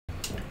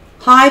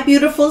Hi,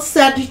 beautiful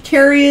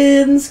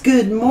Sagittarians.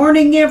 Good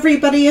morning,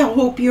 everybody. I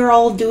hope you're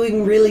all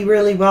doing really,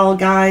 really well,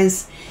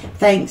 guys.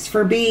 Thanks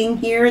for being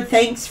here.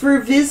 Thanks for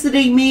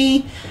visiting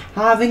me,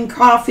 having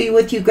coffee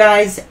with you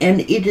guys, and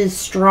it is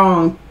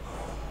strong.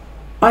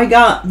 I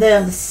got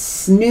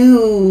this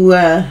new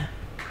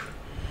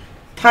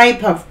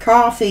type of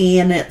coffee,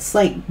 and it's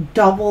like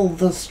double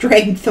the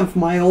strength of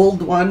my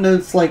old one.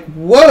 It's like,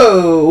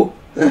 whoa.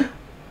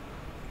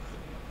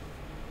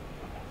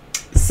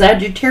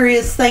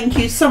 Sagittarius, thank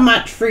you so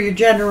much for your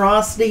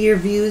generosity, your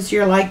views,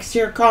 your likes,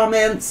 your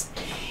comments.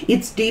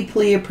 It's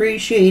deeply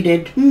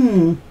appreciated.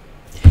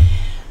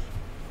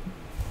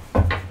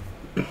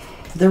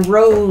 The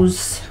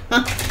rose.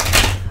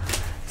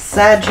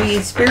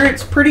 Saggy.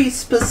 Spirit's pretty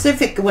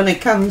specific when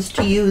it comes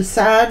to you,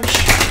 Sag.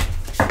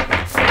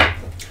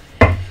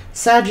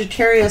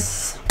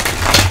 Sagittarius.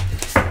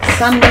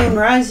 Sun, Moon,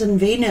 Rising,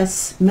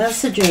 Venus.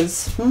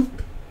 Messages.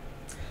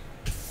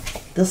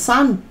 The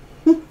Sun.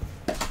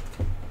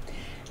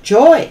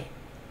 Joy,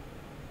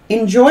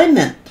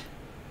 enjoyment,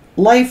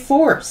 life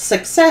force,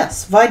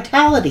 success,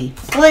 vitality,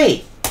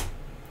 play,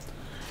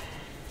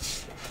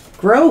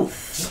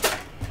 growth.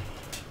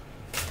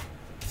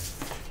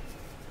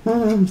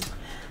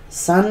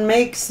 Sun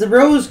makes the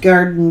rose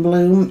garden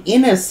bloom,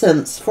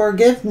 innocence,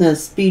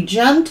 forgiveness. Be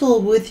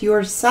gentle with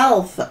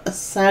yourself,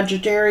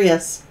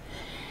 Sagittarius.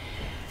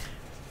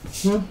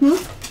 You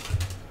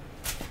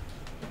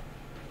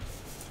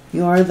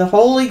are the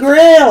Holy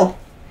Grail.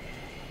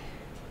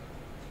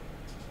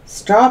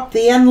 Stop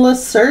the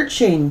endless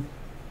searching.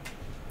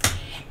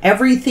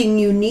 Everything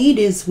you need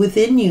is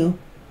within you.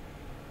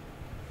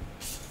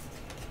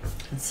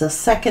 It's a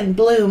second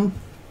bloom.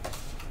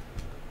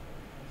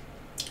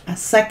 A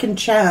second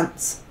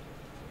chance.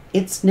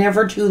 It's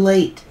never too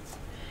late.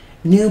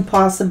 New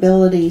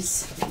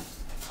possibilities.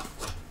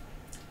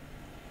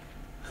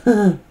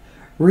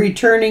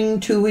 Returning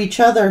to each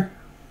other.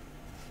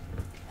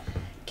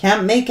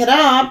 Can't make it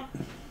up.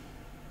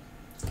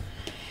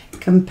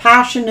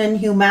 Compassion and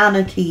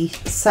humanity,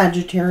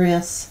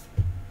 Sagittarius.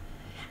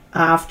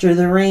 After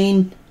the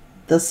rain,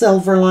 the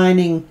silver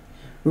lining,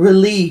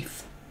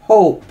 relief,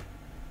 hope,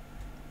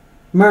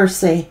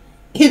 mercy.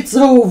 It's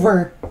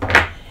over.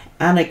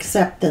 And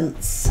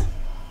acceptance.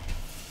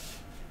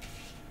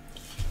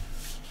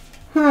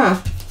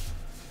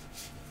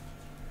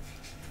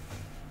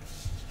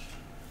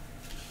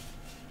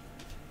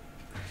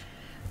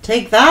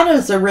 Take that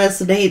as it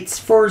resonates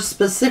for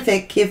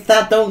specific. If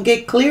that don't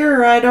get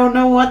clearer, I don't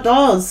know what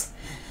does.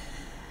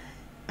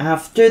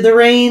 After the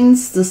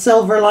rains, the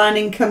silver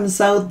lining comes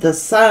out. The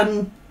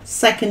sun,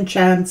 second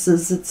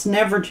chances. It's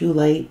never too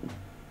late.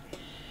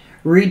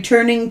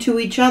 Returning to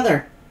each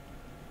other.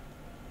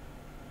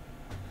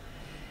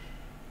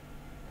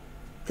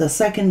 The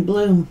second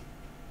bloom.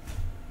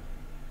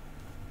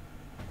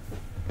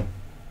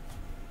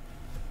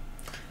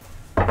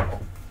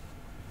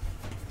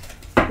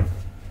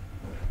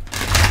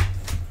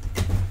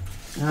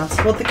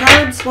 That's what the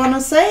cards want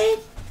to say.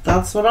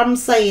 That's what I'm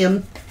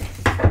saying.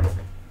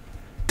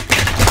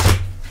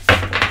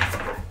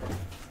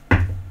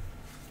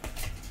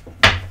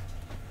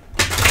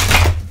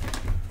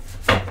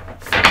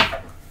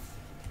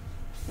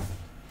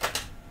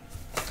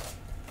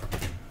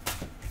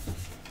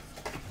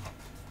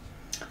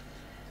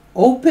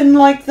 Open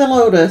like the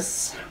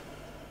lotus.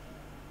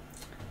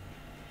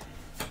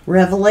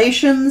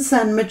 Revelations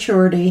and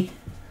maturity.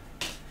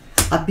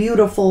 A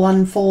beautiful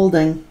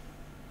unfolding.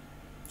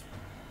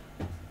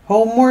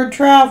 Homeward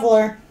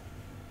traveler.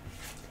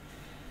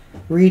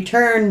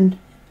 Return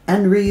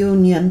and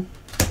reunion.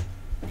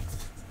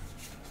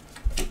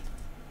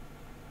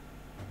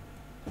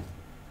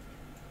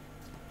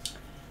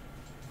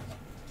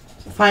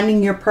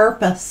 Finding your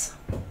purpose.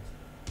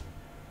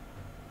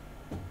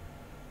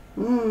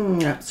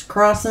 That's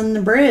crossing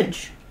the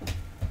bridge.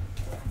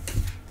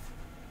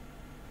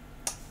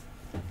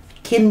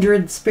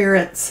 Kindred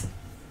spirits.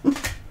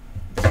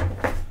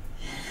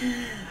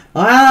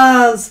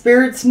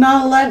 Spirit's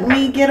not letting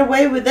me get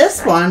away with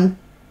this one.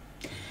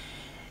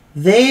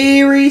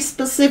 Very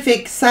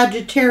specific,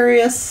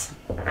 Sagittarius.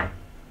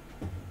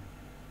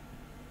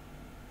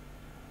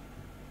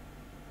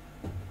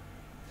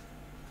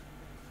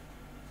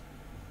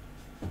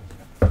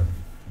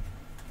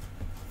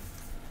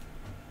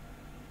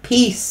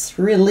 Peace,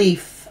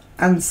 relief,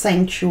 and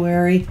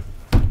sanctuary.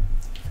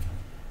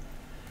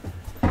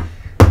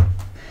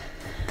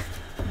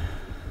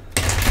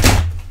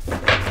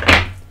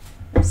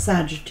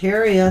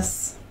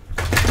 Sagittarius.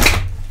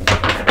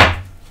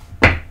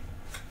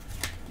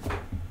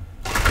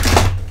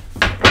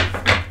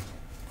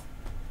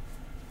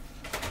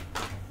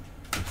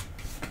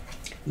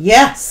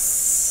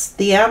 Yes.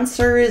 The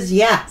answer is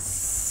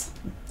yes.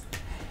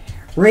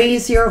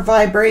 Raise your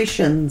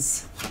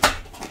vibrations.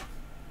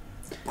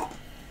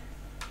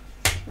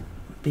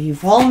 Be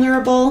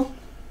vulnerable.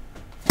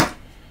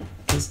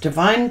 Because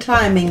divine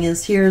timing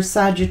is here,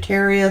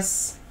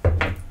 Sagittarius.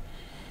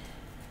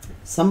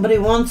 Somebody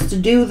wants to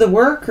do the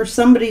work or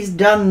somebody's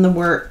done the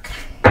work.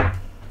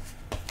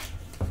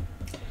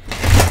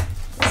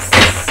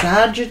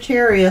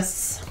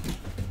 Sagittarius.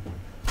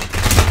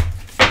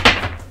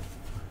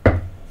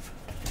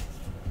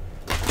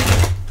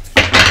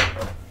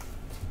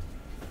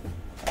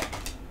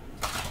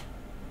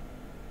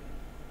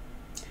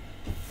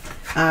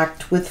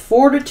 Act with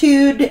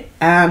fortitude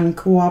and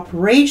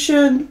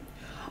cooperation.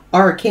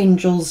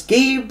 Archangels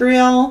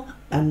Gabriel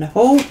and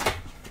Hope.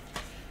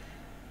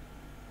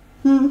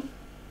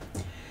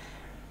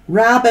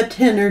 Rabbit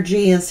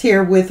energy is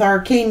here with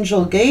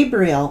Archangel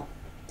Gabriel.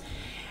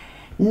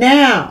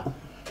 Now,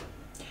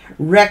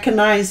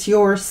 recognize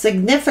your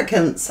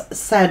significance,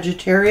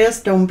 Sagittarius.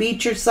 Don't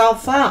beat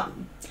yourself up.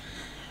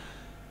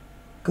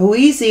 Go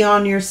easy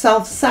on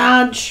yourself,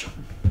 Sag.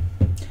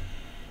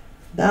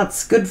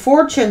 That's good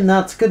fortune.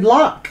 That's good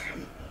luck.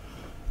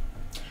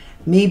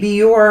 Maybe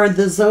you are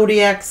the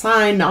zodiac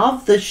sign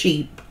of the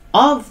sheep,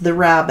 of the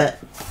rabbit.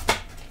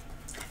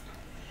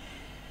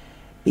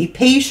 Be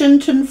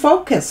patient and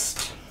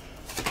focused.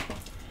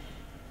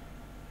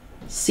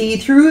 See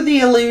through the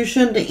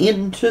illusion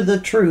into the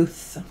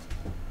truth.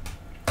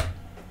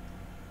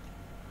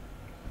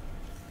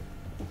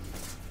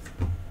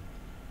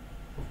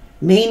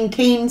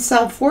 Maintain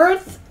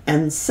self-worth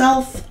and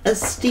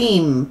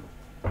self-esteem.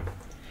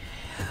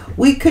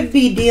 We could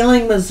be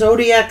dealing with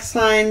zodiac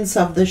signs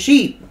of the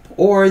sheep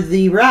or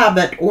the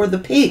rabbit or the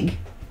pig.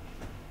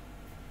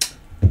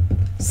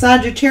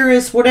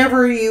 Sagittarius,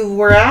 whatever you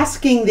were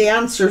asking, the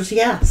answer is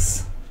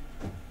yes.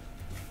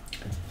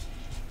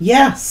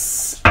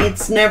 Yes,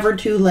 it's never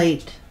too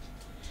late.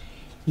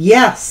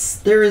 Yes,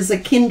 there is a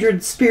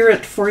kindred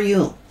spirit for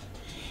you.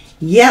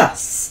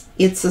 Yes,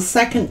 it's a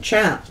second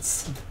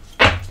chance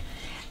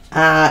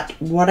at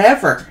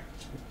whatever.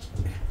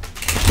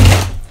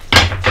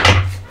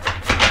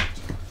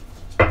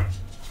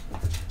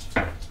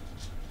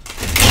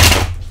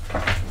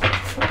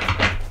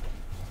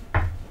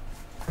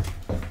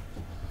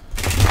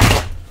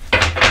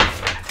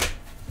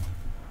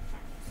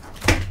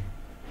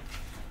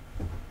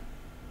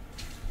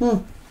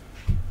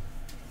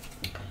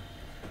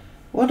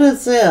 What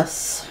is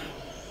this?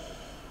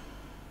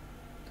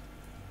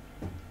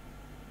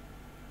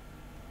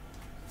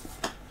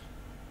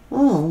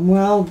 Oh,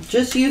 well,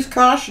 just use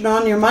caution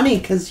on your money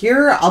because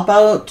you're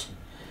about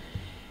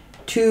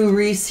to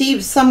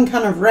receive some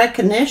kind of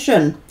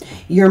recognition.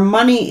 Your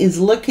money is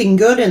looking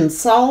good and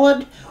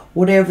solid.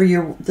 Whatever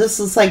this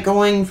is like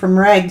going from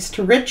rags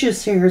to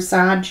riches here,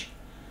 Sag.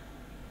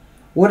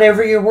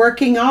 Whatever you're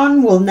working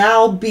on will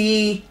now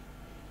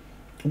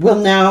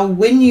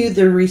win you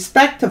the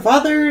respect of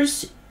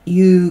others.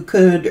 You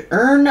could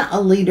earn a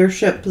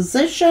leadership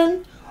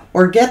position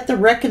or get the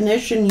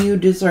recognition you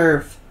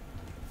deserve.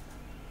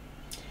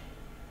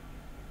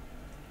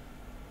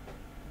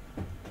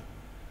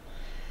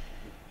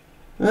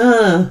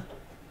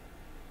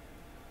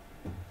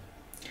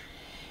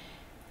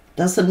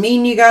 Doesn't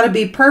mean you got to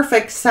be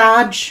perfect,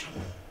 Sag.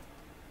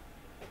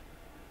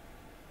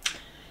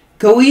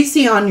 Go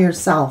easy on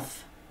yourself.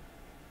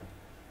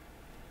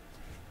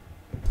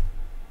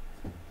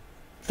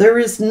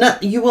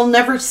 You will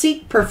never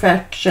seek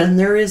perfection.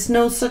 There is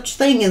no such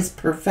thing as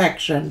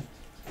perfection.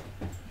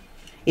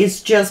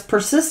 It's just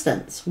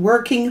persistence,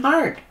 working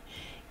hard,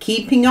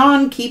 keeping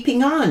on,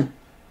 keeping on.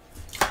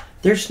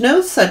 There's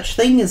no such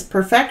thing as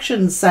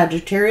perfection,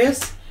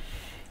 Sagittarius.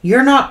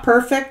 You're not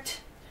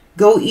perfect.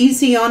 Go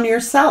easy on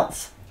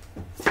yourself.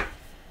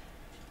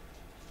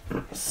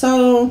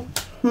 So,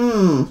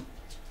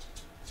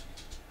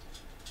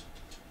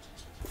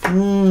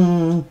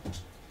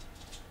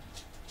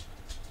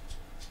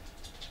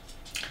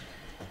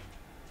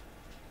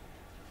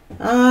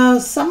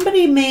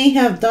 somebody may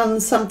have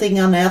done something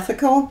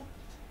unethical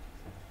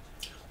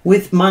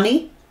with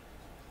money.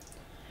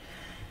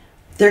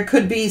 There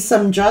could be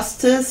some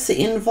justice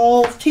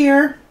involved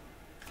here.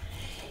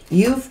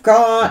 You've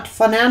got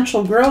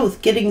financial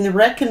growth, getting the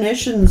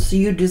recognitions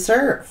you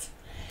deserve.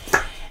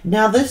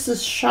 Now this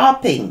is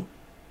shopping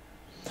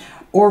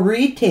or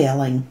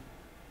retailing.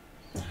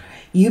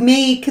 You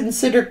may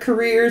consider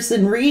careers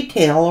in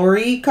retail or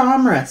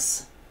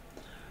e-commerce,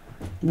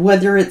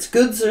 whether it's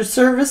goods or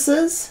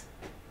services.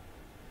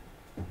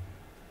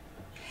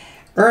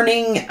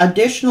 Earning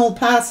additional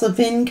passive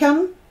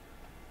income,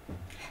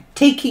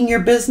 taking your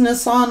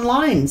business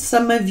online.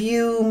 Some of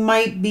you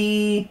might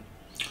be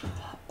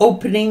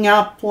opening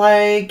up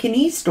like an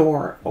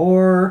e-store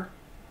or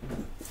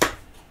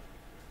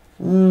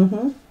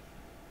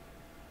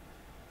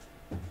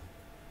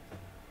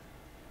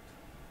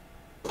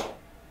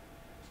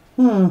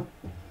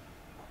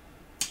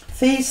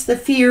Face the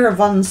fear of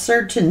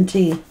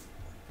uncertainty.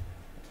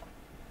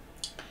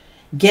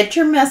 Get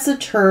your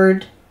message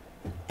heard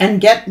and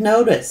get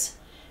notice.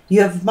 You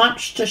have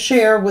much to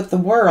share with the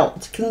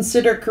world.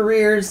 Consider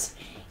careers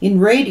in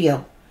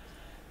radio,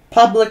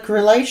 public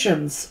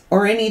relations,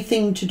 or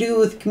anything to do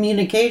with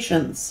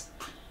communications.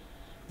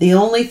 The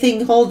only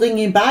thing holding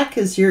you back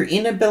is your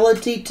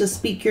inability to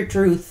speak your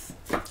truth.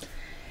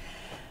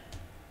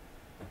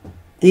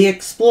 The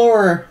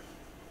Explorer.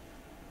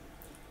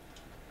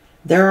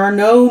 There are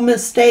no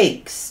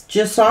mistakes,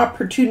 just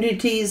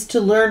opportunities to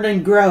learn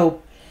and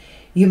grow.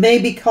 You may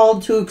be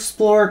called to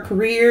explore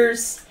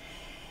careers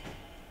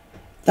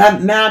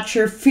that match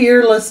your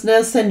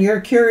fearlessness and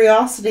your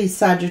curiosity,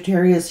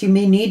 Sagittarius. You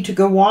may need to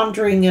go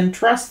wandering and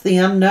trust the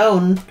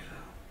unknown.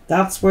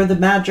 That's where the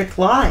magic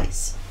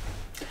lies.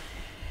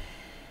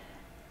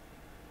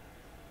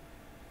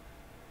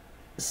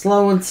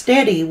 Slow and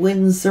steady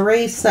wins the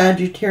race,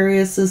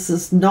 Sagittarius. This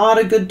is not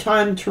a good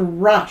time to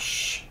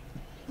rush.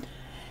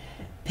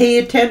 Pay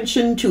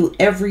attention to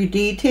every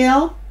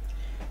detail.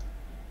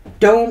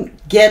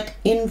 Don't get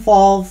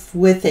involved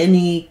with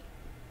any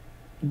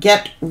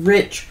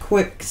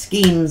get-rich-quick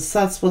schemes.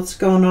 That's what's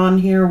going on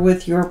here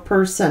with your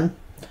person.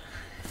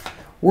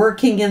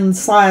 Working in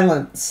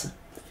silence.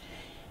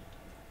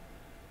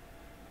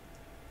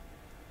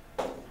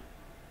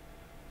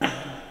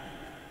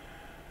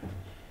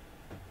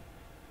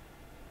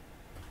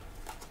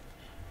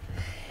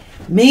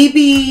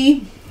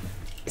 Maybe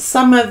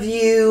some of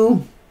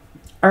you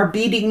are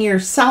beating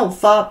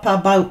yourself up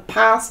about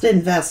past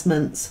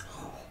investments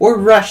or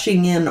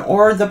rushing in,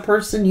 or the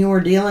person you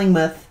are dealing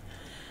with.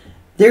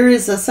 There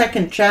is a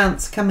second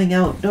chance coming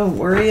out. Don't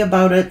worry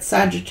about it,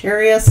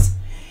 Sagittarius.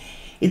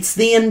 It's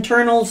the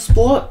internal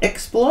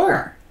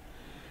explorer.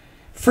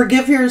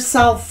 Forgive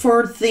yourself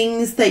for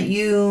things that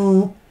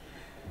you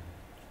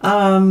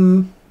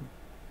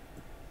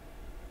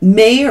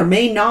may or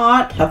may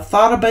not have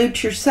thought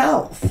about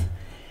yourself.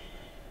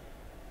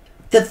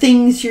 The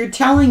things you're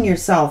telling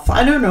yourself.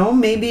 I don't know,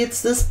 maybe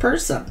it's this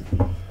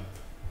person.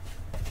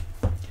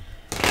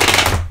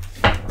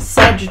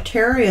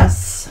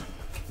 Sagittarius.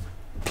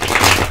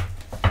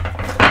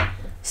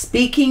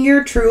 Speaking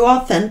your true,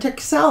 authentic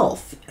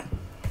self.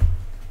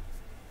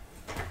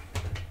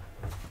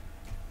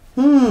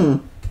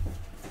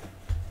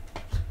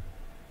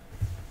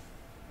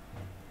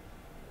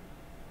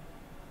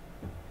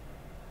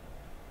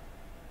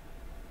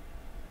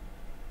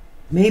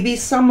 Maybe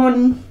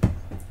someone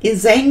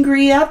is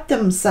angry at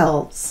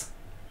themselves.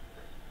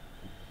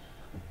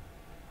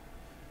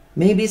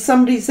 Maybe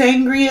somebody's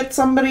angry at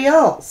somebody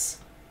else.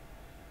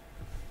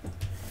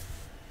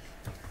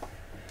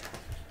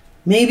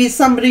 Maybe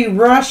somebody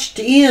rushed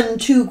in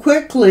too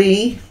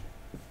quickly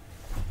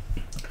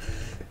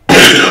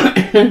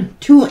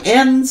to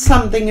end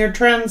something or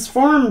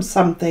transform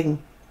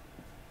something.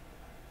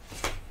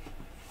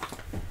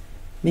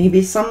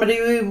 Maybe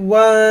somebody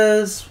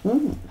was,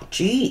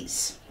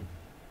 geez.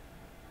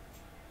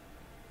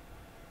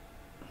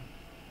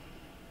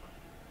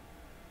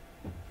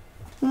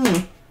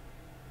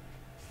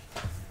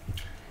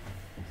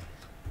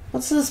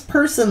 What's this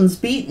person's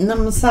beating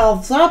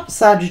themselves up,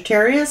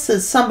 Sagittarius?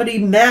 Is somebody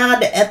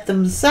mad at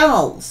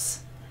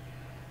themselves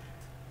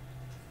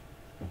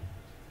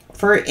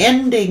for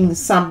ending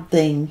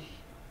something?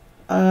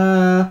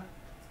 I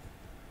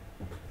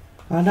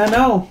don't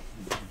know.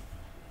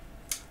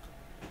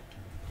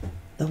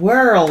 The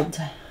World.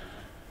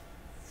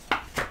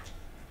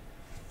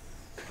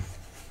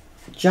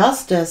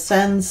 Justice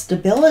and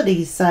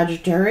stability,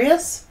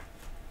 Sagittarius.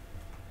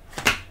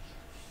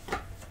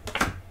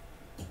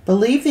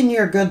 Believe in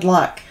your good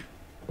luck.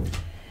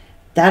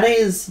 That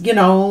is, you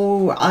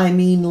know, I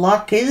mean,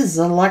 luck is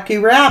a lucky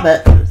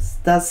rabbit.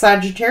 The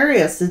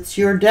Sagittarius, it's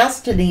your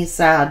destiny,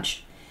 Sag.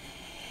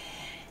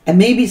 And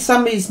maybe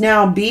somebody's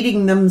now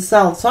beating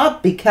themselves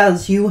up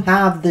because you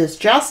have this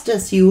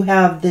justice, you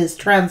have this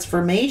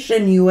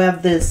transformation, you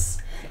have this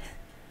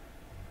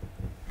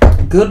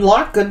good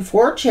luck, good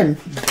fortune.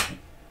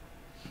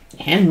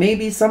 And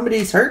maybe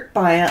somebody's hurt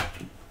by it.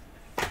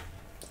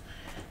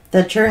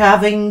 That you're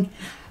having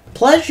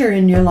pleasure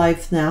in your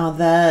life now,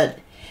 that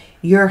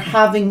you're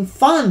having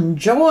fun,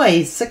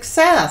 joy,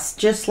 success,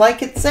 just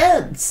like it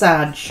said,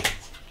 Sag.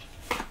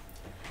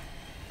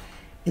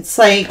 It's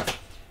like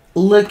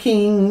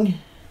looking...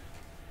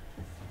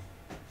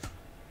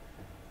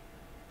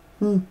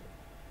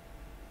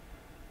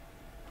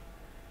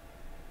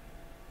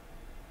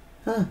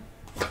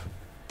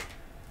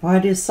 Why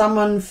does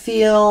someone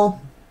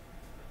feel...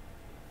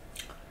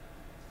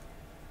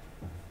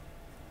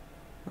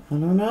 I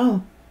don't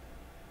know.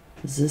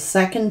 Is this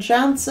second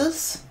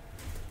chances?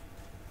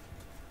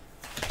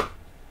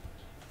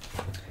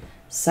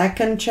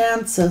 Second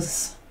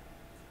chances.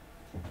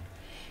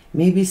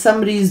 Maybe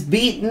somebody's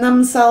beating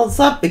themselves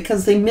up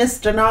because they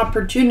missed an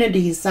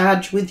opportunity,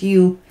 Sag, with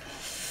you.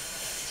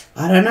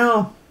 I don't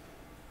know.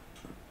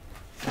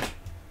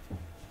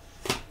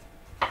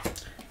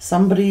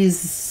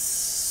 Somebody's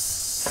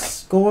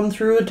going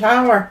through a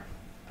tower.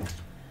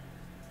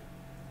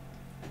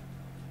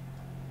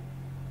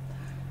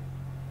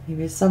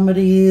 Maybe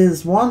somebody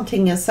is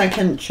wanting a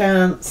second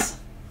chance.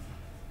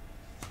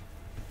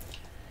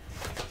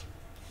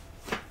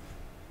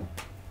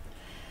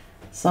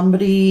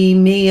 Somebody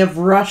may have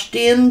rushed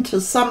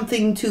into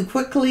something too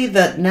quickly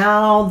that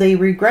now they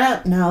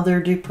regret, now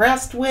they're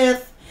depressed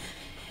with.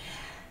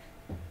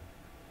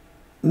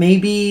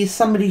 Maybe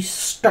somebody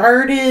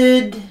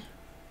started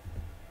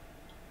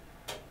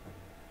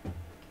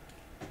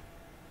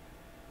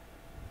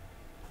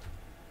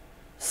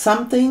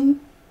something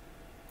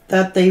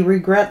that they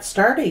regret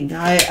starting.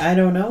 I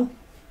don't know.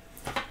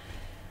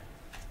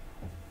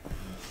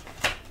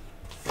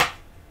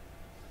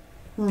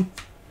 Hmm.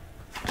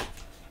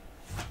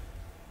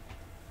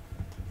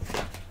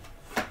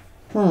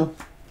 Hmm.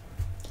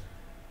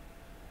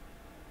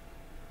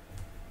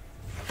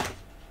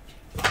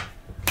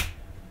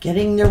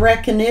 Getting the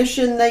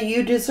recognition that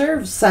you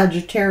deserve,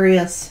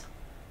 Sagittarius.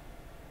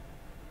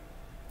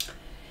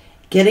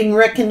 Getting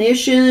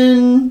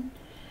recognition,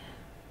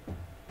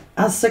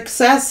 a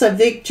success, a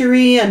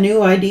victory, a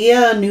new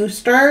idea, a new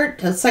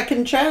start, a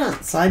second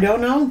chance. I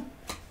don't know.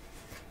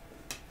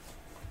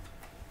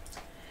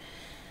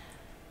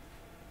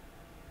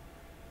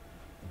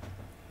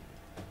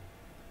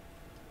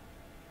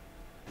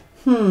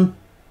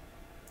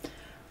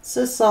 What's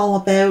this all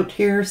about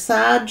here,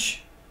 Sag?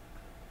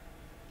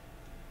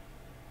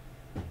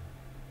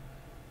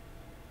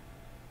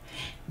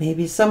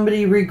 Maybe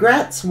somebody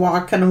regrets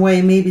walking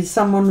away. Maybe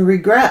someone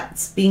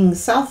regrets being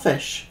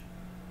selfish.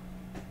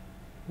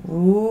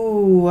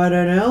 Ooh, I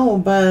don't know,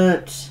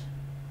 but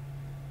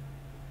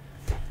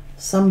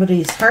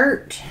somebody's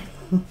hurt.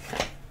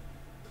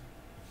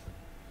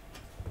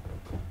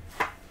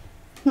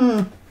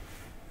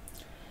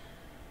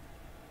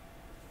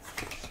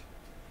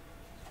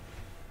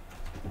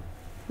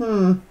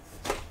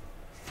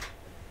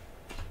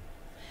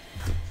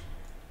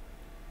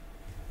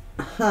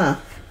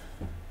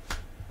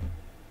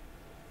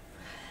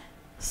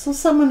 So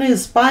someone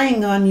is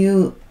spying on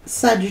you,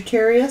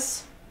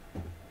 Sagittarius.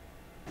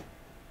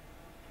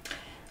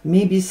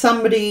 Maybe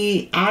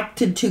somebody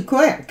acted too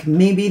quick.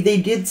 Maybe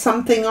they did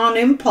something on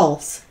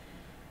impulse.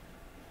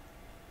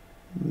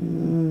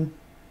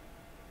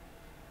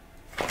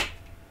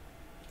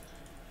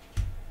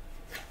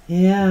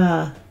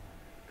 Yeah.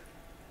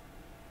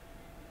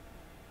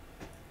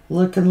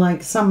 Looking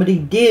like somebody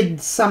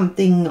did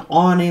something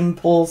on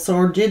impulse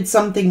or did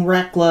something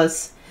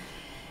reckless.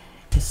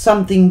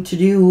 Something to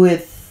do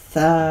with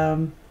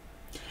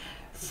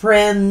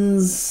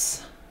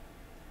friends.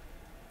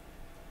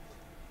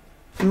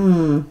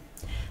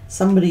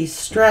 Somebody's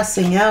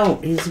stressing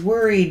out. He's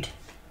worried.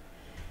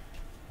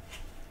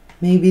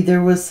 Maybe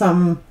there was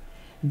some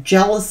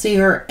jealousy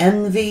or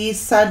envy,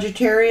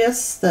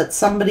 Sagittarius, that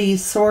somebody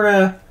sort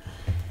of...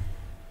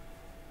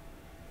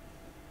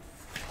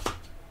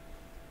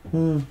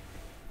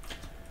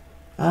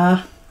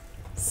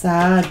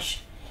 Sag.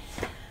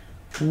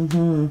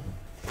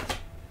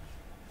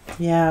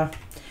 Yeah.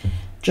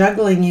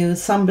 Juggling you.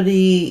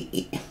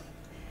 Somebody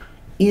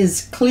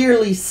is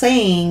clearly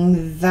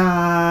saying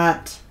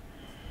that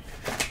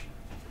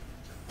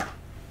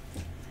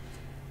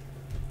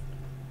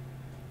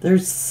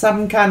there's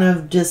some kind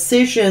of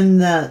decision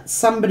that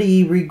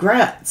somebody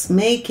regrets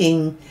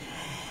making.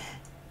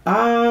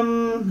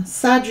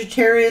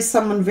 Sagittarius,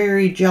 someone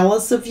very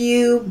jealous of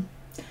you.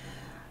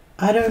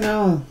 I don't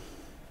know.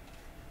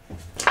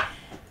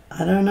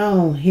 I don't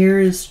know. Here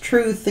is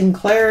truth and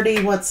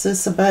clarity. What's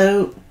this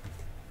about?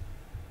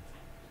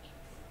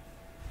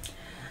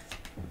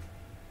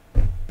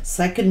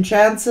 Second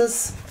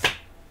chances.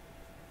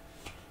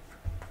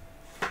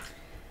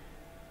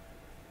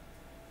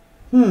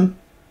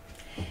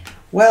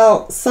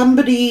 Well,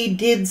 somebody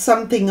did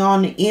something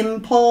on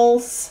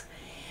impulse.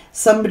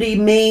 Somebody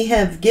may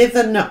have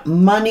given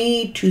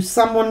money to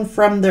someone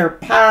from their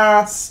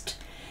past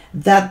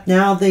that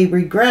now they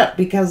regret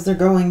because they're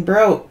going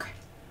broke.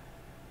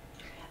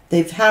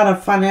 They've had a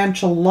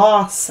financial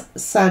loss,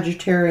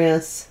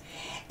 Sagittarius,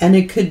 and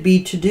it could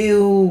be to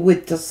do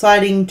with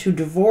deciding to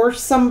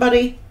divorce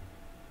somebody.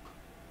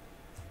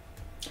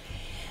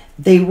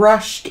 They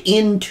rushed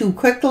in too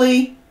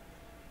quickly.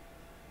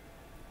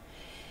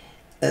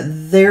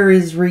 There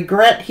is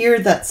regret here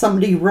that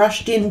somebody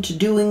rushed into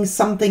doing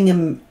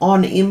something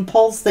on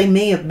impulse. They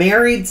may have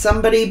married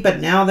somebody, but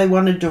now they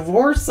want to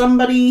divorce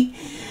somebody.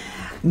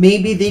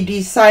 Maybe they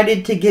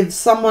decided to give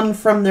someone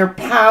from their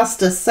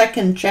past a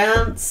second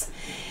chance.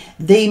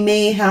 They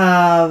may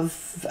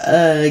have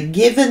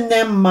given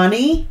them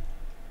money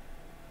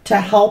to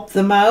help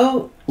them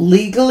out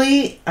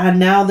legally, and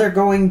now they're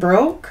going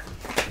broke.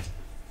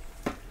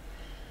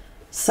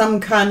 Some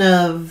kind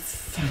of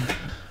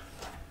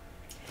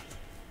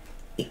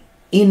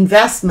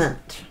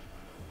investment,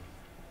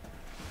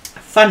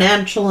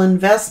 financial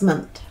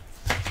investment.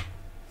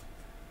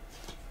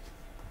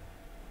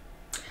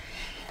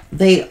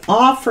 They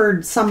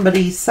offered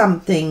somebody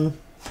something.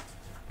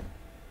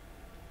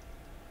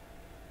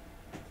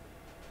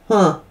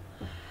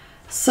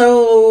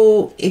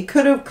 So it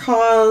could have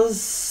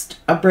caused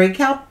a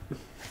breakup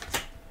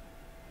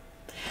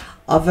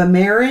of a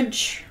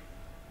marriage.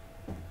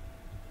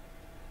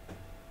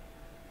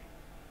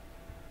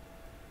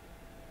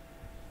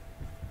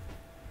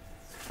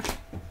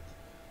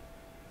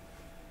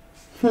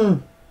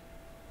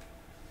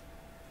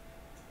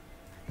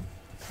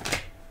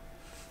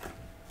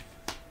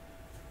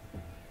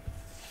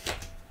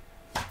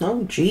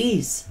 Oh,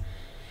 geez.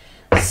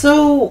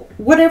 So,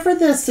 whatever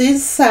this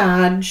is,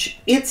 Sag,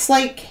 it's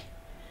like,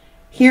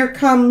 here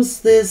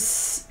comes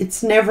this,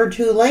 it's never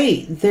too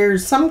late.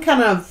 There's some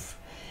kind of,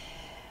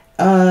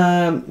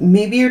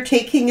 maybe you're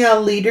taking a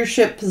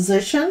leadership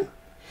position,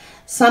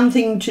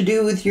 something to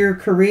do with your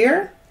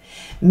career.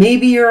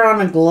 Maybe you're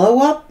on a glow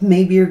up.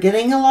 Maybe you're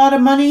getting a lot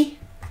of money.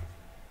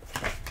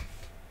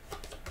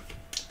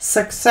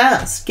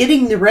 Success.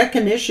 Getting the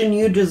recognition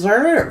you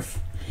deserve.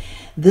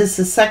 This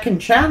is second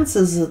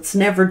chances. It's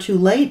never too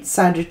late,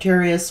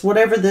 Sagittarius.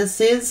 Whatever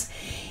this is,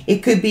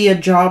 it could be a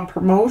job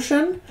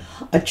promotion,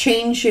 a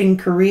change in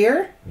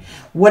career,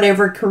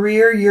 whatever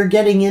career you're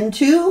getting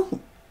into,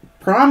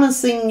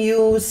 promising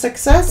you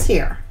success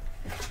here.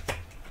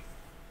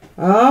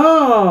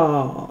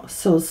 Oh,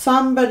 so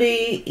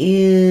somebody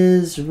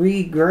is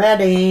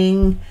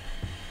regretting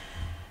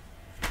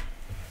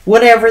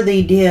whatever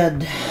they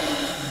did.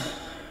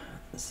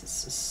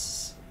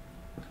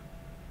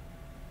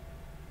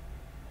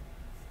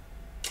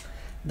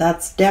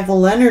 That's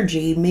devil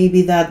energy.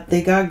 Maybe that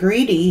they got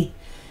greedy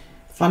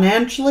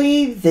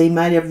financially. They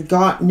might have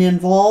gotten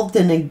involved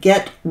in a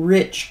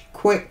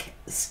get-rich-quick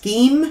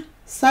scheme,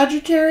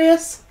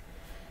 Sagittarius.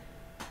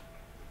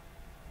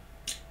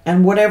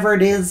 And whatever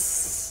it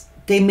is,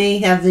 they may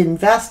have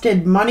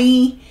invested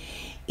money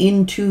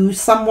into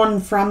someone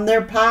from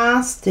their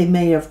past. They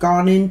may have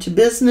gone into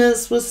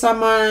business with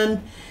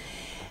someone.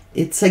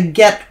 It's a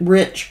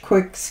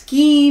get-rich-quick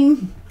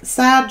scheme,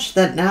 Sag,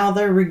 that now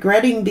they're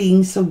regretting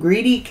being so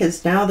greedy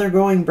because now they're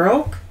going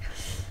broke.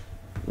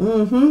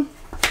 And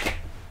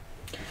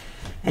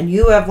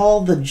you have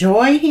all the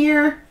joy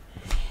here.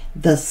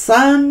 The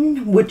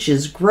sun, which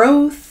is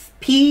growth,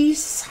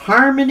 peace,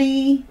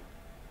 harmony,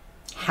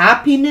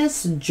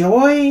 happiness,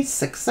 joy,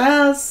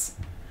 success.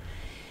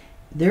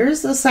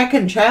 There's a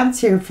second chance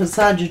here for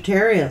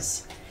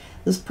Sagittarius.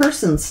 This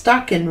person's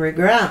stuck in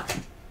regret.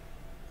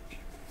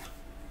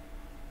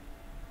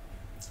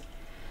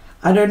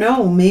 I don't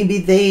know, maybe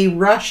they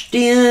rushed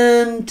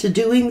into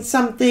doing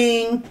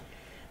something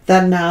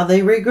that now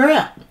they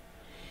regret.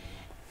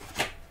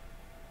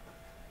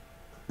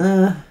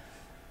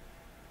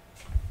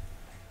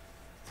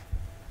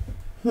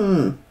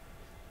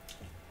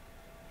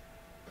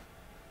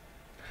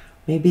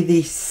 Maybe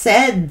they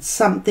said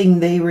something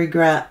they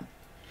regret,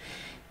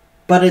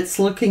 but it's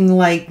looking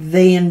like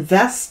they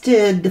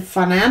invested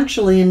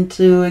financially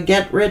into a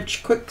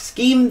get-rich-quick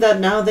scheme that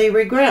now they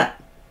regret.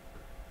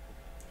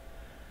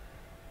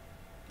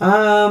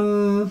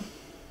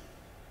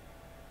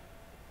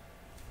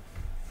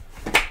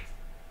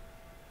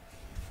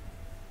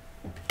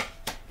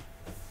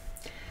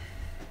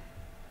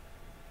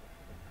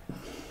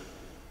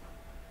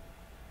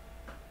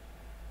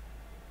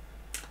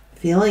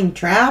 Feeling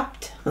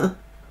trapped?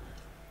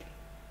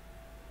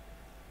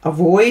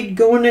 Avoid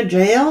going to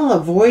jail?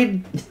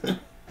 Avoid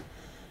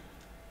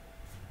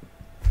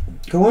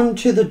going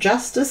to the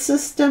justice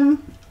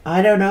system?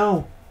 I don't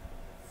know.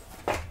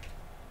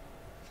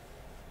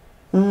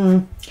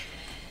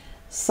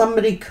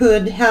 Somebody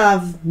could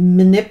have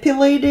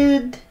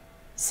manipulated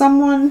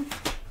someone.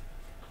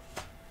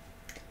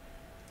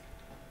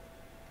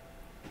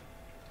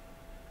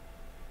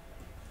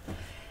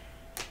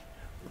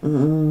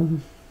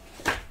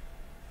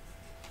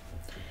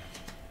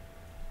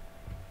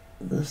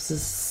 This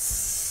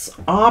is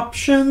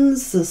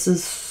options. This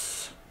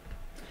is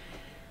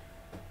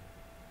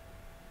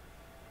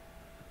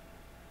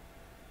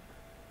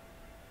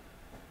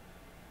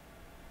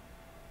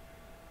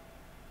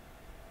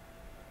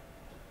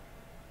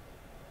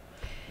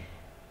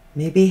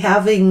maybe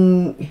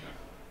having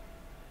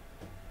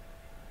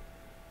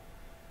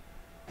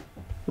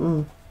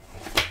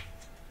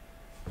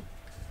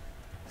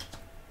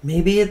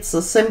maybe it's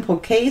a simple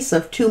case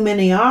of too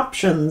many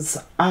options.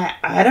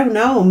 I don't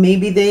know.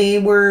 Maybe they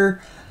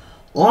were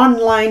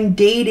online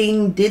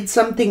dating, did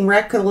something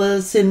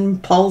reckless,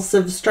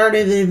 impulsive,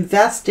 started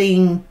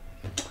investing.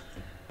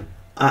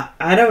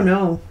 I don't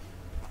know.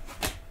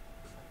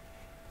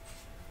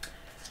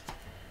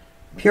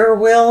 Pure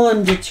will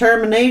and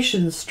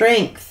determination,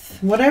 strength.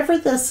 Whatever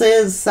this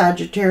is,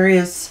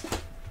 Sagittarius,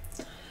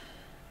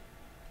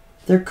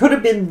 there could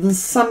have been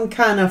some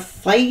kind of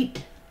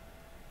fight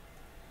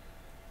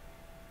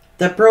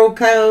that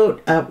broke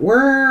out at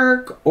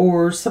work,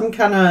 or some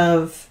kind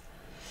of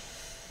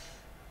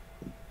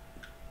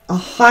a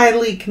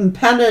highly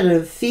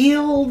competitive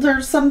field or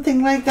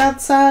something like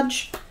that, Sag.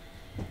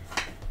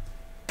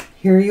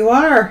 Here you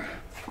are.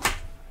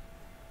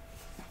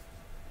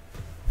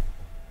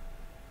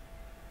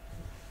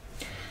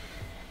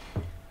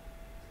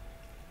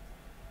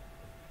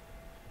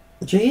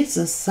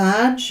 Jesus,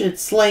 Sag,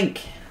 it's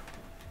like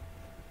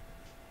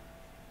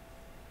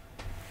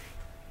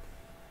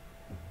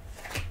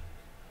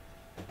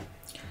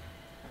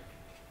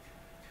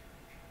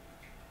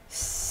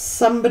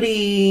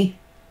somebody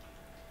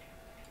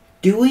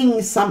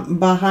doing something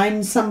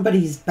behind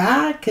somebody's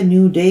back, a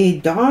new day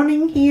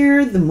dawning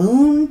here, the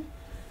moon.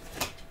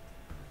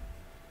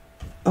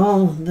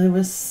 Oh, there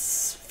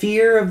was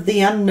fear of the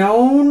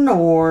unknown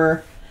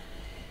or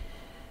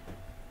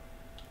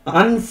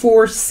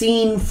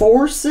unforeseen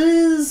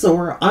forces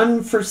or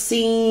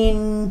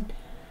unforeseen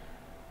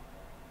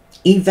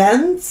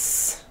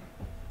events.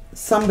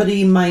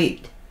 Somebody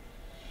might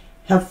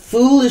have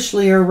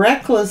foolishly or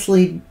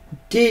recklessly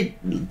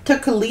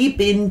took a leap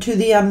into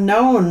the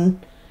unknown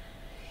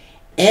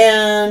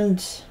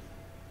And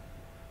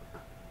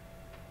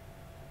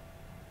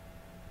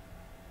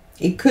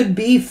it could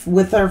be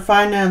with our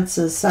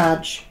finances,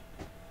 Sag.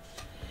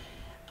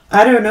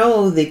 I don't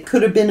know. They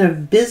could have been a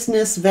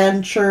business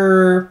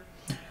venture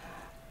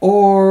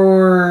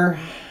or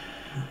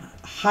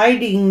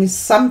hiding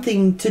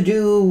something to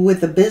do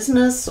with a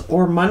business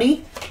or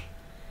money.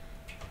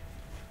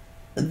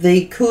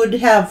 They could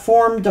have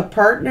formed a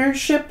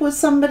partnership with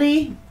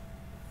somebody.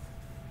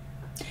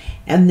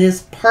 And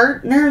this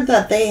partner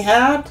that they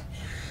had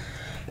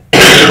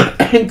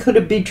could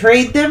have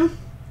betrayed them.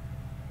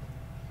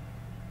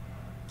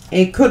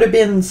 It could have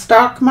been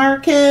stock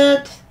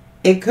market.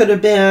 It could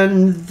have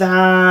been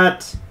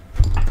that,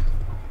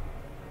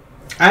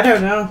 I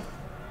don't know.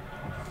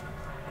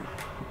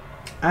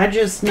 I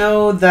just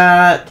know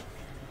that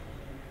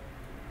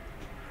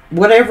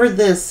whatever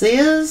this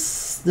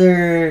is,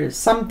 there's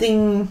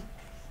something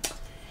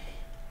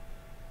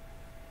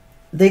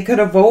they could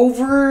have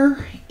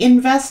over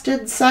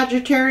invested,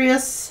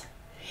 Sagittarius,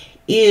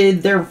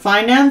 in their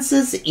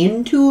finances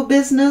into a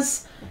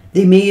business.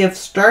 They may have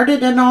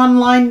started an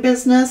online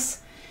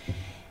business.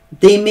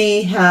 They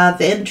may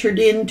have entered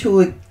into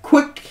a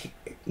quick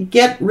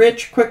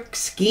get-rich-quick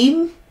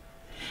scheme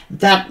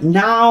that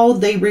now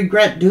they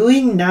regret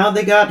doing. Now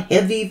they got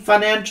heavy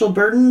financial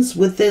burdens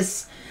with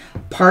this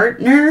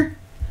partner.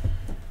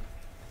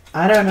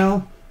 I don't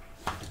know.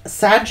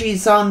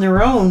 Saggies on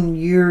their own,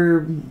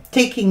 you're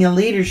taking a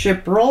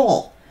leadership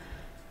role.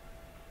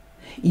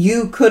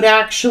 You could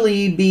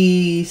actually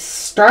be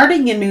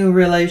starting a new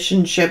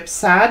relationship,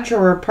 Sag,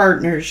 or a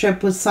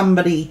partnership with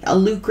somebody, a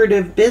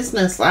lucrative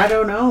business. I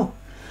don't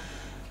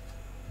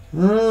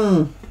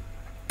know.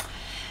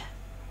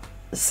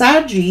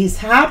 Saggie's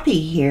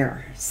happy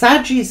here.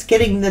 Saggie's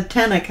getting the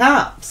 10 of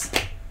Cups.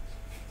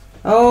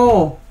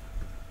 Oh.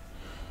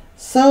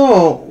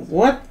 So,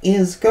 what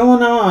is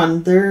going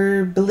on?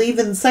 They're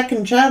believing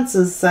second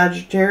chances,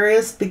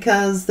 Sagittarius,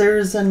 because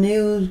there's a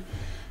new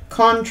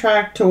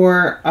contract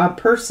or a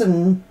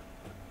person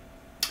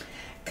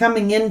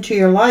coming into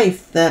your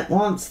life that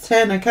wants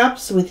 10 of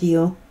Cups with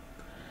you.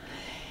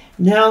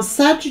 Now,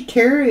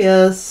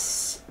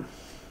 Sagittarius,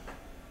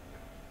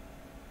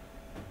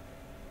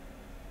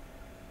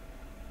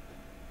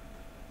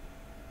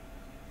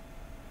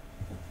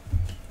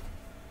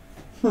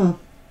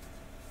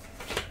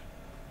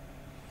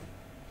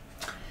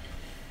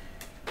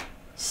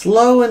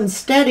 slow and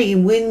steady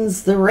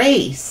wins the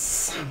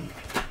race.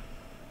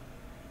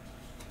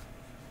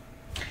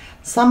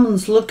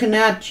 Someone's looking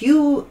at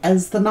you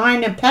as the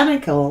 9 of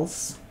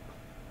Pentacles.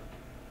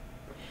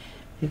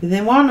 Maybe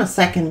they want a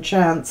second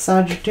chance,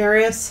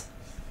 Sagittarius.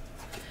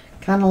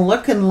 Kind of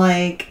looking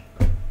like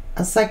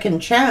a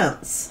second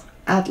chance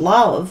at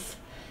love.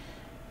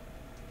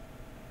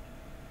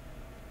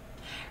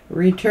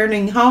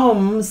 Returning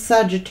home,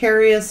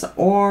 Sagittarius,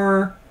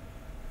 or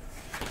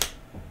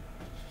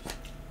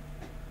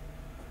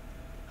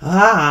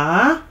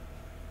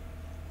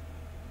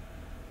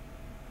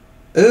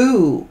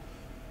ooh.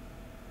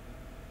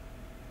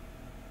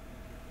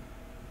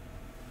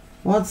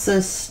 What's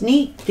this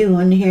sneak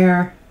doing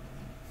here?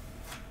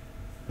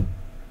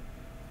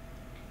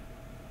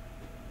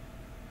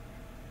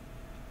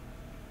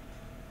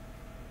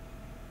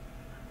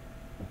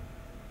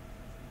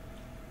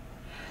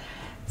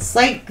 It's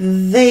like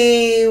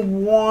they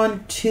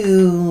want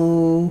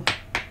to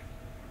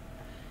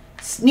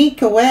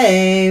sneak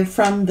away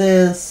from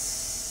this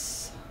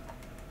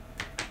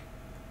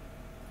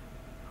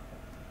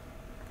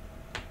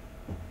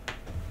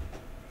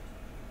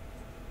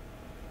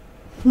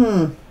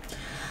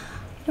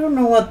I don't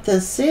know what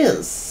this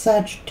is,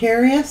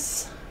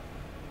 Sagittarius.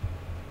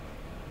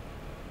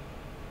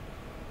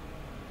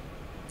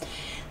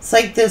 It's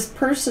like this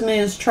person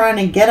is trying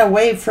to get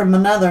away from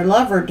another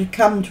lover to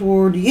come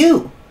toward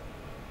you.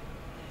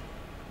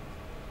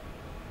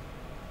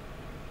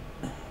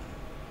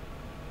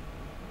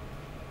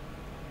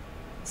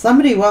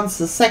 Somebody wants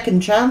a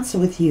second chance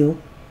with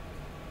you.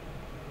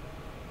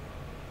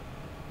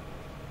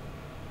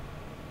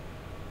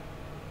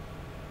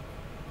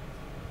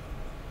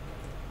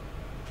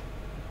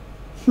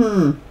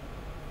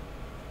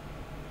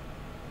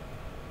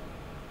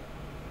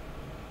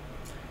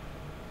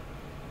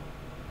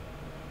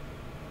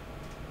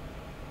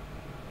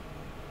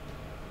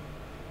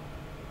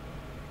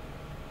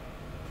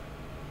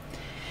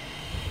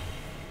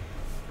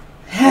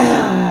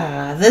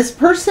 This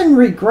person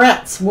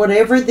regrets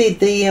whatever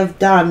they have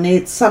done.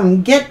 It's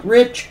some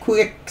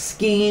get-rich-quick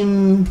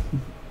scheme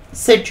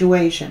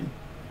situation.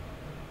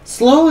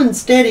 Slow and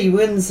steady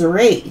wins the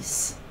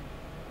race.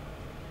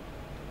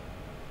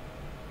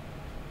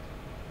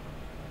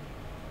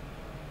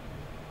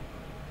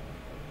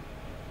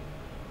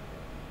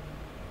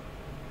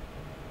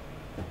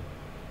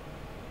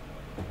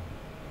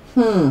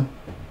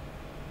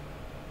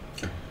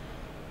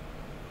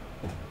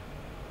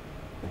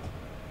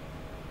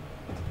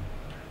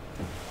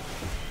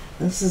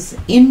 This is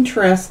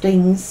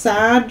interesting,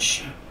 Sag.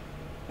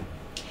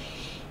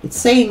 It It's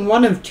saying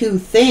one of two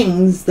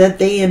things: that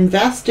they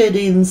invested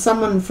in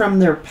someone from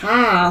their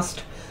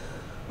past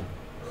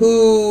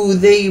who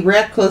they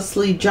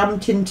recklessly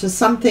jumped into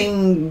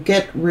something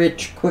get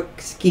rich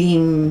quick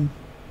scheme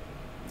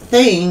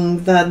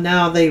thing that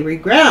now they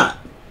regret.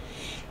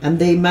 And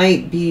they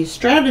might be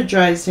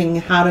strategizing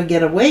how to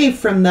get away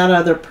from that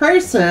other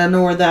person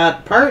or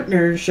that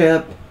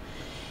partnership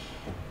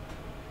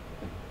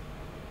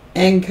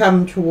and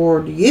come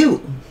toward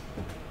you.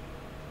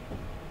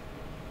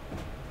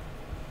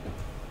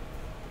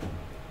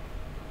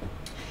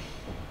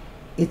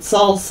 It's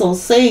also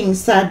saying,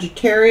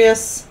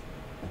 Sagittarius,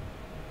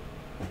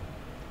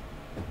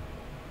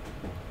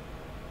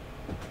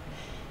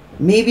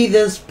 maybe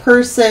this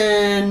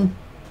person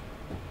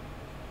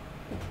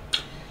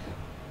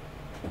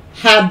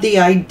had the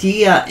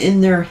idea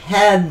in their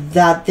head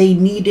that they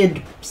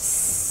needed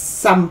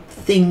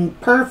something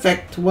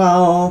perfect.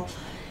 Well,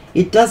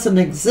 it doesn't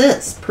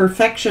exist.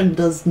 Perfection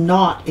does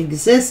not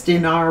exist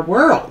in our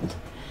world.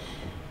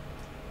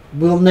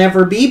 We'll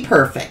never be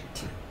perfect.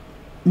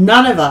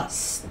 None of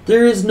us.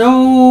 There is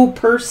no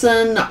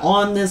person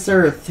on this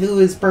earth who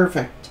is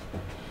perfect.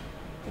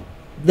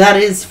 That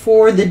is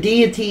for the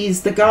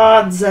deities, the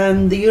gods,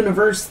 and the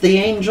universe, the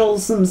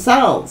angels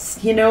themselves.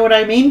 You know what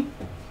I mean?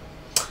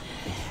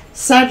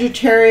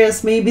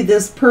 Sagittarius, maybe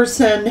this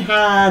person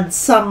had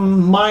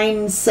some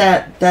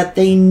mindset that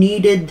they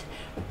needed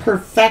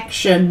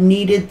perfection,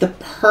 needed the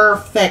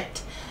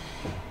perfect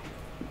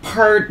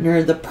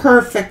partner, the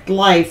perfect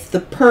life, the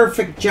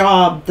perfect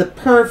job, the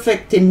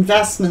perfect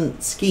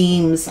investment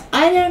schemes.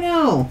 I don't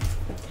know.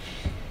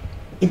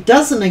 It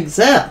doesn't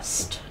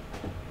exist.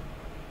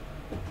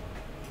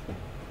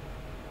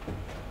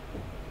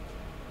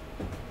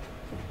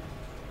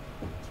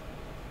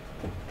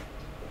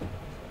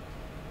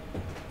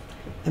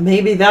 And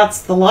maybe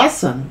that's the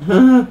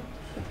lesson.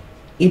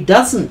 It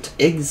doesn't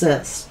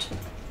exist.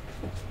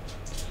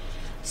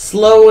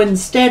 Slow and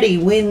steady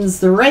wins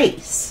the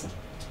race.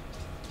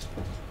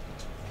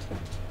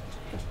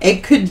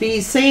 It could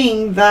be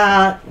saying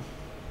that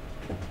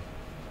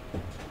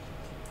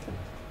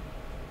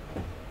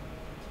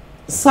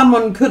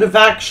someone could have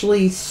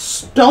actually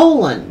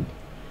stolen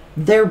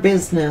their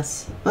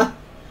business,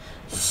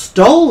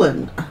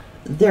 stolen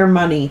their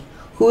money,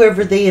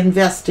 whoever they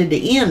invested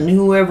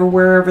in,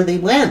 wherever they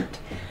went,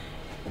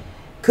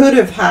 could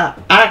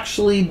have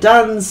actually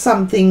done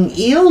something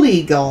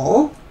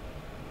illegal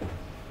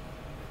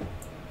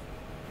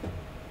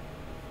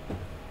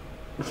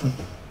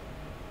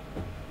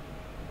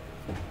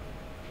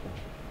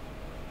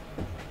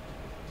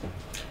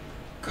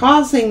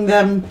causing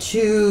them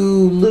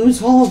to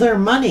lose all their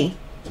money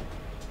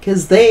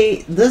because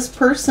this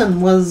person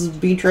was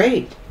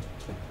betrayed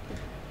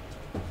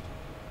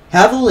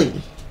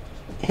heavily.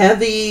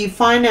 Heavy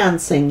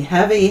financing,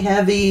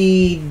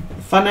 heavy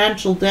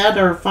financial debt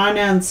or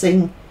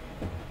financing,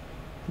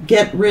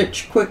 get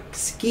rich quick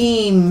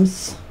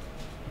schemes.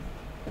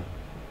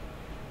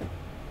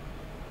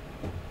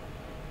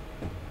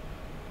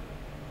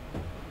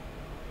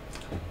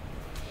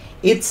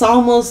 It's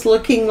almost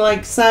looking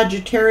like,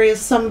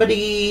 Sagittarius,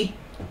 somebody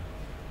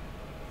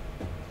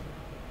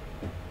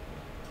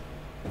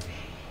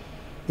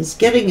is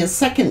getting a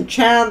second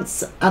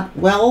chance at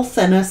wealth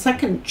and a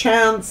second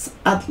chance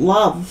at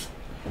love.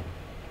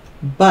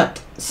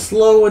 But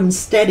slow and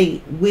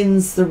steady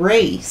wins the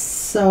race.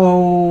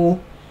 So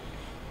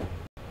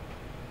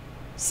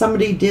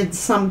somebody did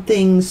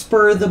something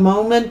spur of the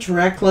moment,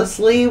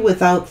 recklessly,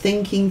 without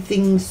thinking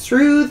things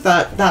through.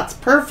 That's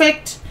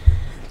perfect.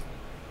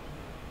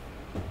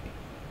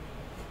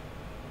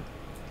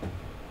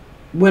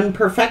 When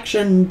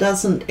perfection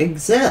doesn't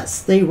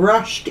exist, they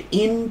rushed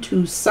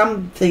into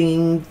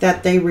something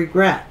that they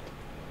regret.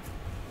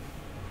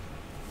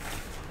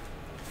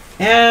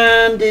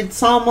 And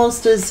it's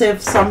almost as if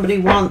somebody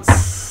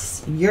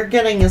wants, you're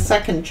getting a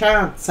second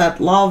chance at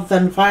love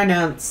and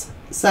finance,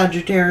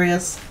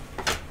 Sagittarius.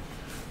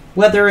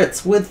 Whether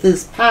it's with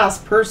this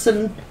past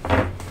person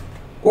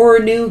or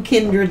a new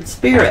kindred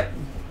spirit.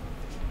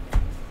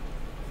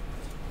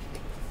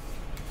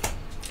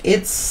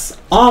 It's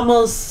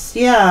almost,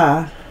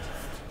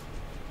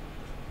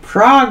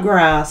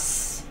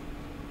 progress,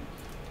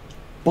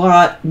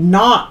 but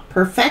not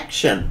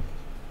perfection.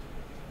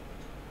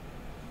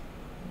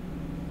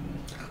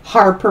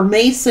 Harper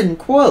Mason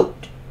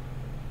quote.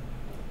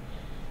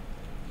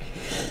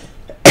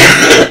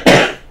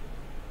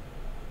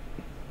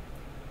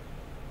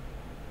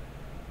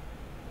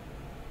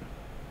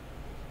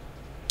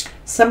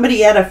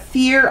 Somebody had a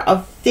fear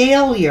of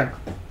failure.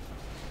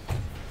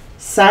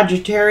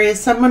 Sagittarius,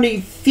 somebody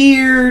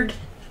feared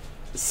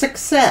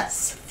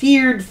success,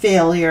 feared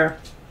failure.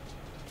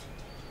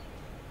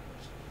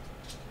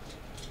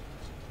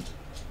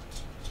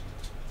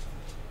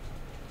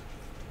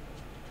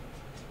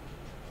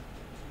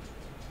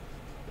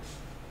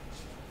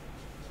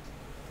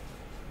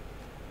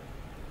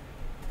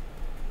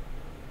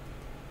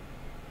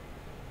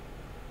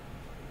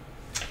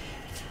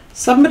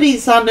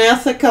 Somebody's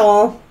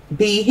unethical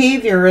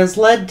behavior has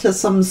led to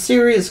some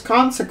serious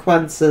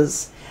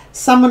consequences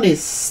Someone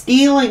is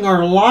stealing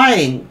or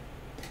lying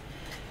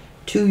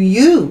to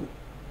you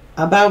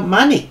about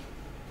money.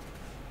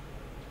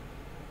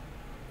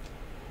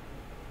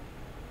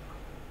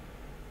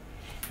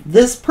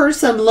 This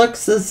person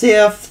looks as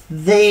if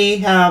they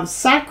have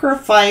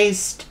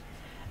sacrificed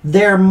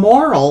their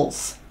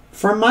morals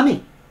for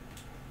money.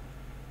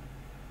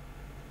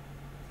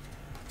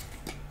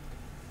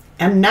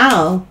 And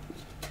now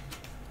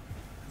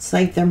it's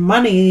like their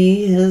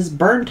money is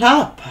burnt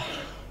up.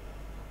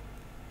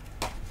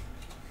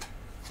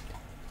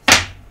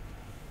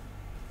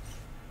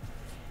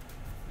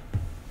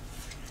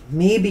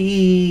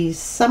 Maybe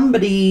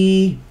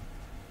somebody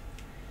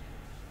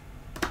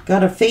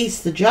got to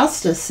face the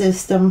justice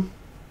system.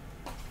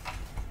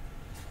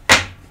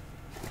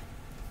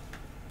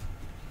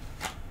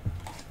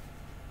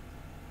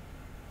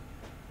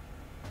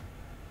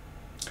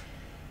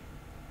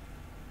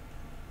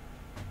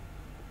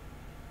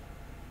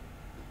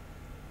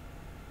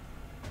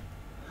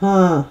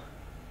 Huh.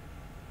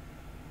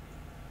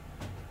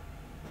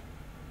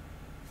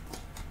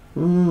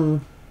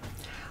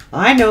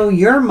 I know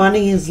your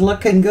money is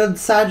looking good,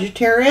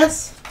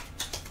 Sagittarius.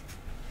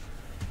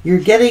 You're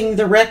getting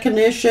the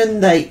recognition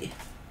that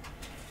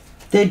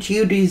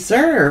you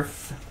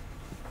deserve.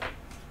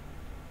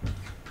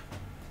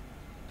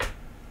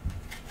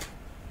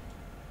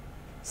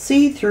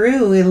 See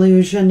through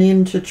illusion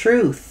into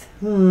truth.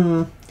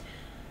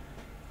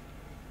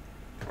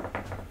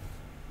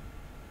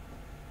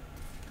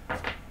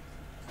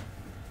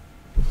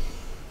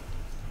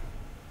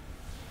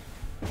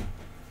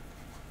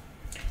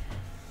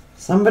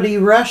 Somebody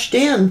rushed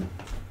in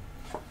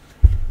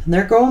and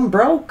they're going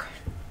broke.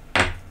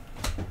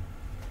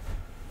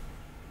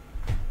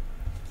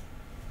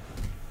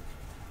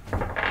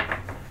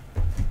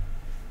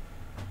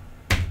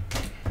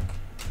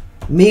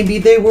 Maybe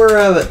they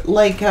were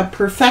like a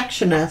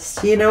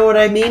perfectionist, you know what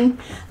I mean?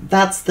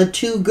 That's the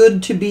too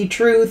good to be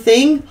true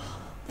thing.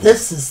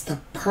 This is the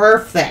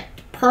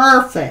perfect,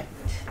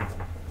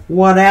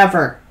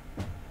 whatever.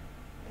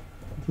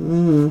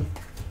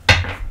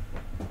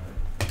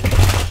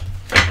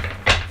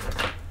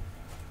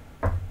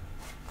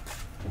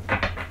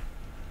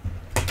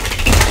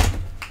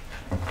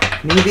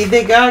 Maybe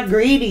they got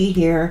greedy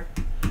here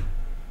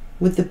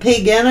with the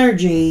pig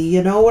energy,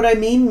 you know what I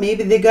mean?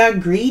 Maybe they got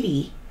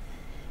greedy.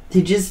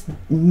 They just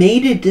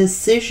made a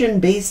decision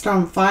based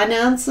on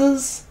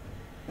finances,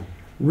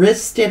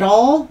 risked it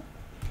all,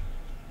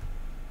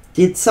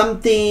 did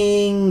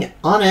something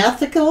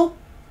unethical.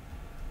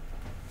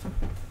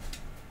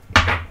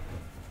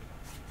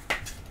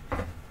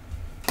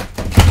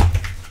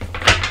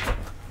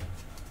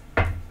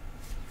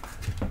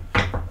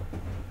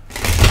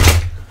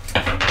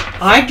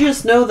 I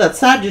just know that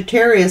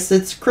Sagittarius,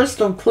 it's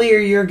crystal clear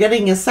you're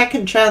getting a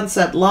second chance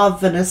at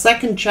love and a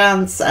second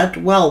chance at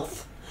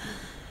wealth.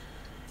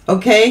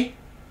 Okay?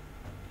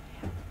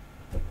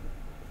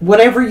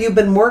 Whatever you've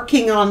been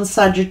working on,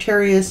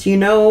 Sagittarius, you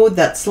know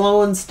that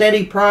slow and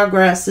steady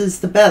progress is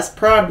the best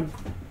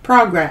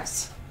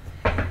progress.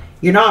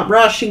 You're not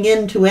rushing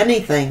into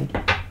anything.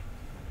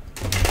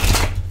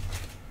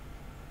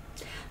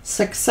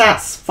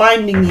 Success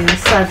finding you,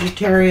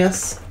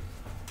 Sagittarius.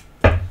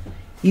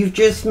 You've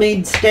just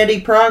made steady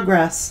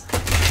progress.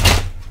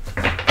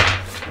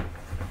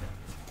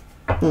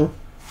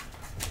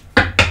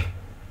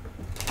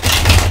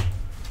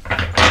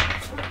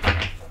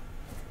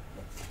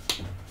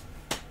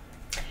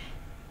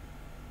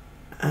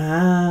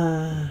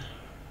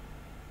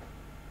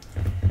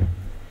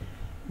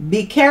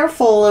 Be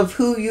careful of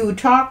who you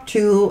talk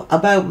to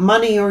about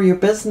money or your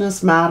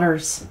business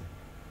matters.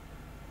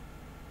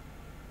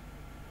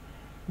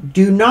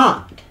 Do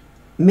not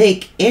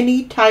make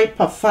any type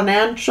of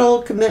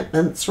financial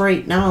commitments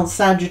right now,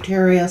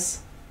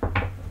 Sagittarius.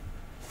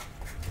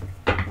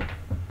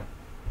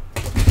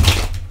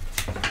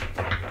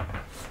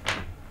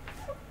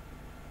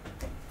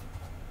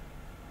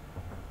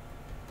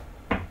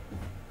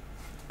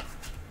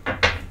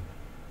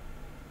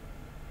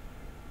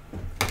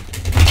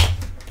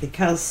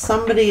 Because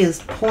somebody is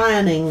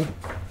planning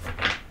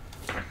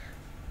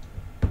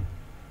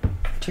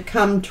to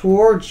come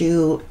towards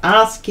you,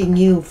 asking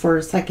you for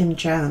a second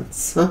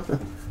chance.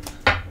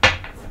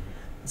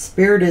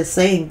 Spirit is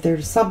saying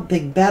there's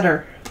something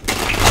better.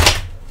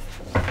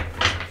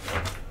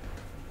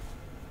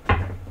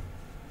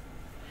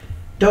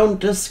 Don't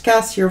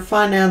discuss your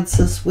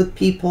finances with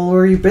people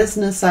or your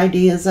business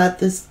ideas at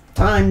this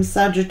time,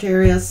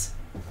 Sagittarius.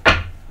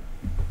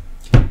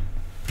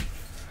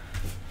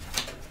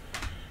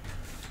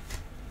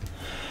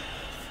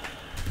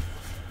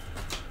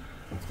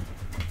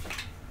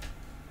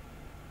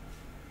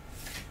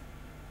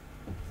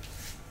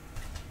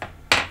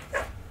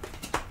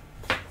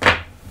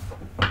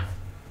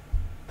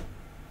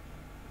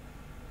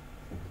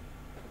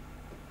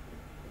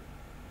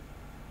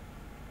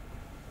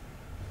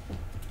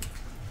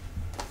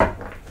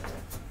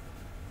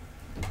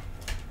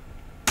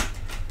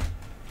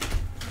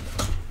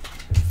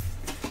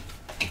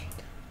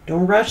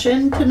 Don't rush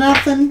into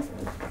nothing.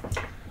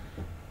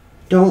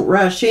 Don't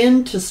rush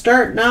into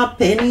starting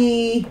up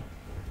anything.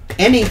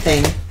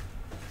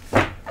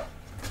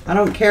 I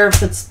don't care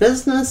if it's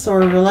business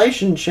or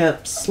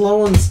relationships.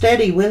 Slow and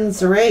steady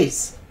wins the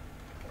race.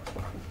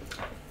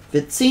 If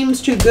it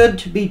seems too good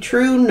to be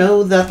true,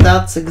 know that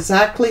that's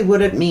exactly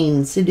what it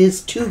means. It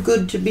is too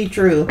good to be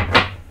true.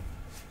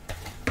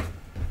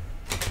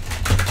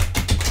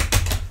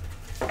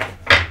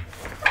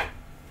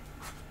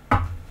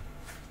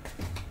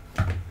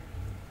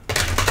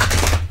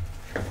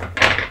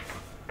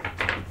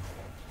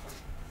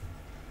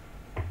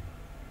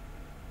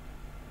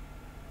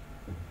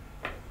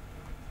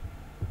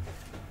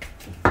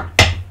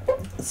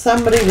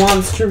 Somebody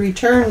wants to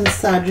return,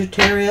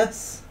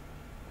 Sagittarius.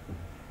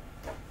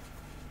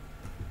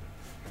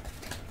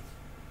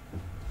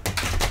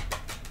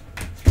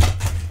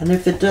 And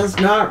if it does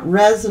not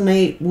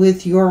resonate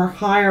with your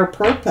higher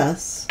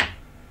purpose,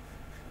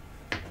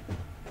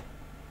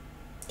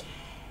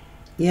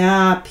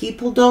 yeah,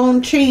 people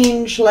don't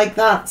change like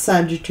that,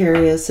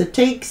 Sagittarius. It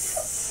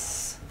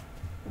takes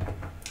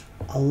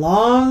a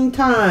long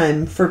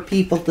time for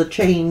people to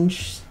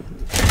change.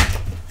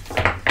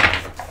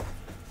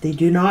 They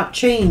do not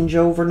change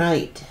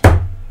overnight.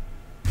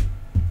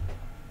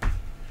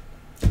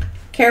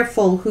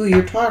 Careful who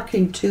you're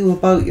talking to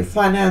about your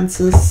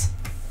finances,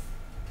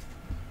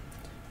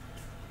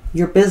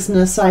 your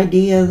business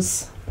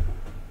ideas.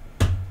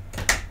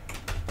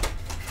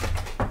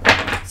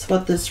 That's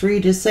what this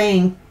read is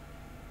saying.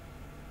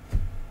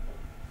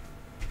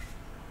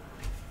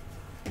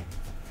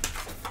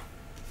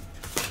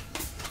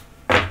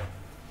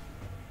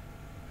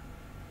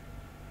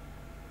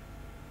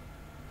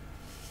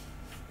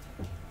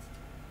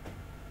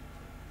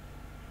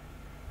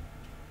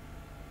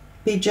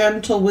 Be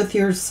gentle with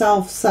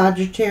yourself,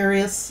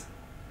 Sagittarius.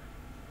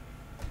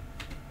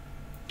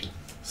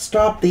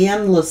 Stop the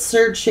endless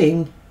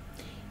searching.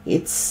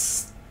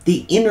 It's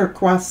the inner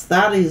quest.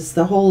 That is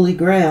the Holy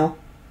Grail.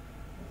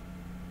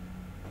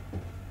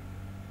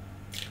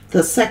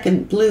 The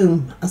second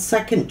bloom, a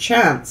second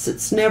chance.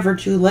 It's never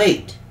too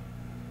late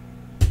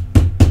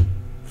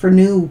for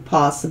new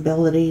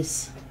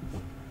possibilities.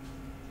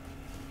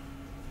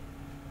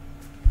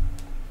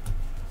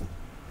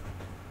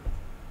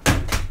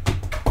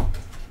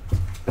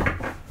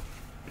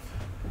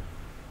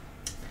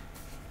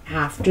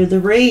 After the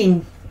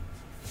rain,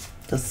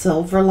 the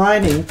silver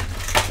lining.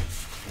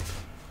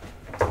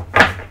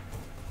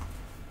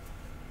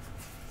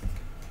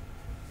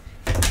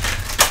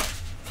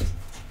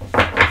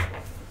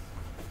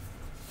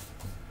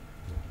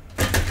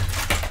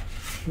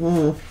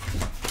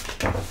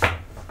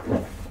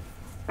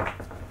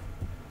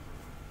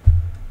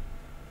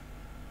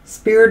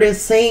 Spirit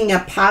is saying a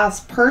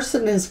past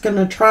person is going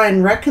to try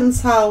and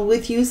reconcile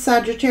with you,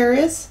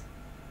 Sagittarius.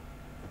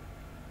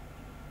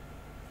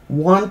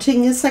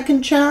 Wanting a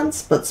second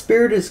chance, but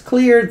Spirit is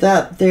clear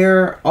that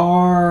there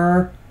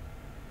are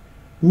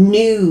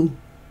new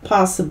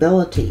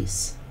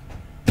possibilities.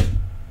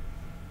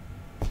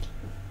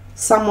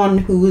 Someone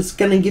who is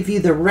going to give you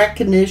the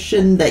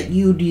recognition that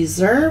you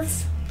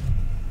deserve.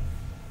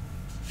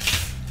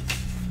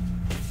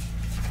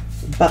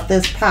 But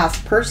this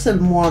past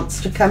person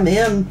wants to come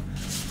in,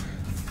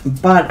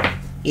 but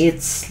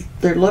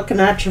they're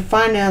looking at your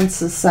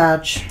finances,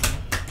 Sag.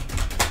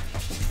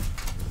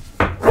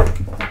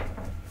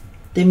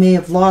 They may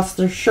have lost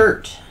their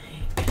shirt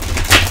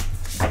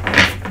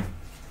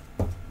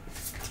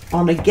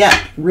on a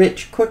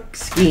get-rich-quick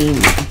scheme.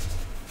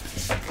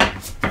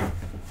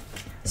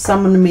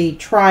 Someone may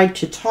try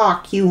to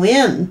talk you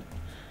in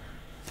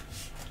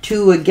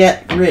to a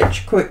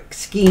get-rich-quick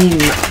scheme,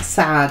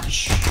 Sag.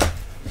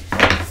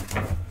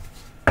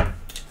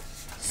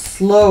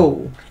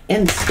 Slow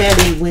and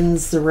steady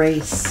wins the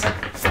race.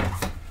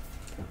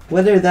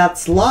 Whether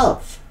that's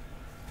love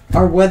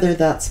or whether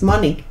that's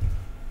money.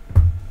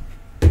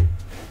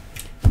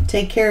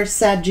 Take care,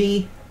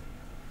 Saggy.